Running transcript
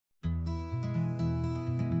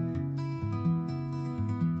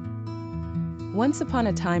Once upon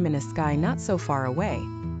a time in a sky not so far away,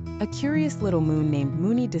 a curious little moon named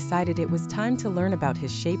Moony decided it was time to learn about his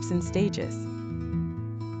shapes and stages.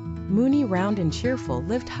 Moony, round and cheerful,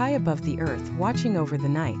 lived high above the earth, watching over the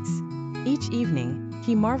nights. Each evening,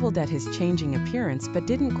 he marveled at his changing appearance but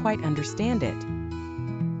didn't quite understand it.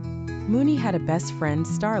 Moony had a best friend,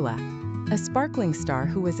 Starla, a sparkling star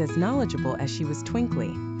who was as knowledgeable as she was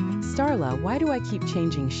twinkly. "Starla, why do I keep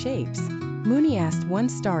changing shapes?" Moony asked one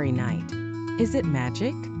starry night. "Is it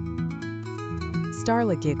magic?"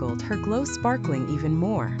 Starla giggled, her glow sparkling even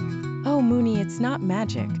more. "Oh, Moony, it's not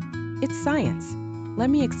magic. It's science. Let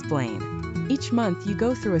me explain. Each month you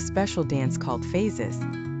go through a special dance called phases.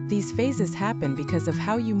 These phases happen because of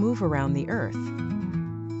how you move around the earth."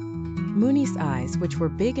 Moony's eyes, which were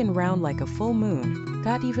big and round like a full moon,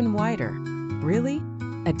 got even wider. "Really?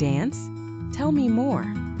 A dance? Tell me more."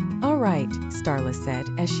 "All right," Starla said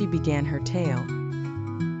as she began her tale.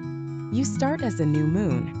 "You start as a new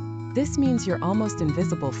moon. This means you're almost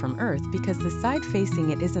invisible from Earth because the side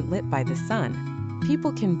facing it isn't lit by the sun.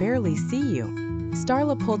 People can barely see you."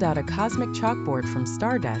 Starla pulled out a cosmic chalkboard from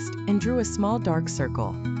stardust and drew a small dark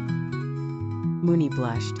circle. Moony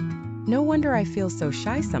blushed. "No wonder I feel so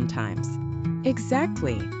shy sometimes."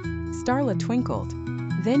 "Exactly," Starla twinkled.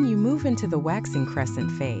 "Then you move into the waxing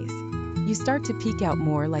crescent phase. You start to peek out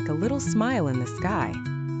more like a little smile in the sky."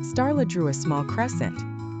 Starla drew a small crescent.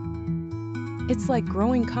 "It's like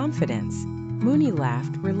growing confidence." Moony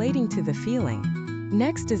laughed, relating to the feeling.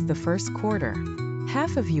 "Next is the first quarter.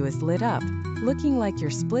 Half of you is lit up, looking like you're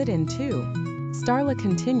split in two." Starla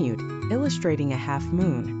continued, illustrating a half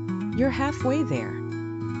moon. "You're halfway there."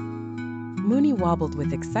 Moony wobbled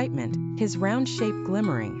with excitement, his round shape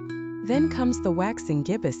glimmering. "Then comes the waxing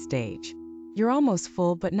gibbous stage. You're almost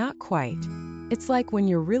full but not quite. It's like when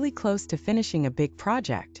you're really close to finishing a big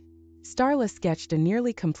project." Starla sketched a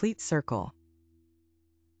nearly complete circle.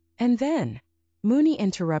 "And then," Moony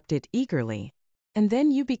interrupted eagerly, "and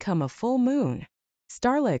then you become a full moon."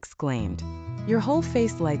 Starla exclaimed. "Your whole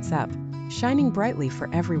face lights up, shining brightly for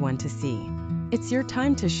everyone to see. It's your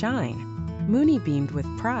time to shine." Moony beamed with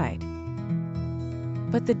pride.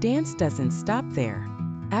 But the dance doesn't stop there.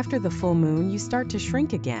 After the full moon, you start to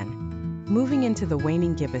shrink again, moving into the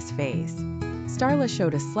waning gibbous phase. Starla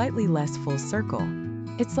showed a slightly less full circle.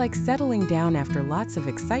 "It's like settling down after lots of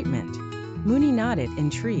excitement." Moony nodded,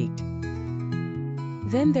 intrigued.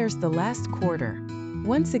 "Then there's the last quarter.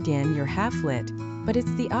 Once again, you're half lit, but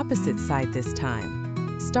it's the opposite side this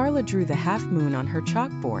time." Starla drew the half moon on her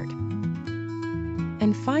chalkboard.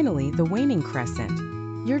 "And finally, the waning crescent.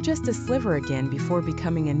 You're just a sliver again before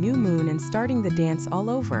becoming a new moon and starting the dance all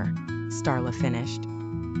over." Starla finished.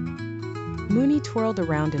 Moony twirled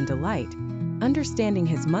around in delight, understanding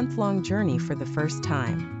his month-long journey for the first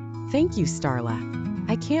time. "Thank you, Starla.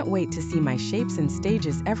 I can't wait to see my shapes and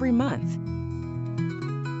stages every month."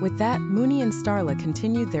 With that, Moony and Starla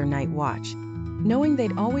continued their night watch, knowing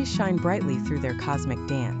they'd always shine brightly through their cosmic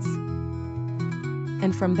dance.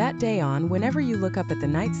 And from that day on, whenever you look up at the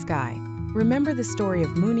night sky, remember the story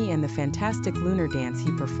of Moony and the fantastic lunar dance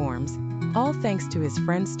he performs, all thanks to his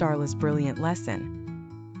friend Starla's brilliant lesson.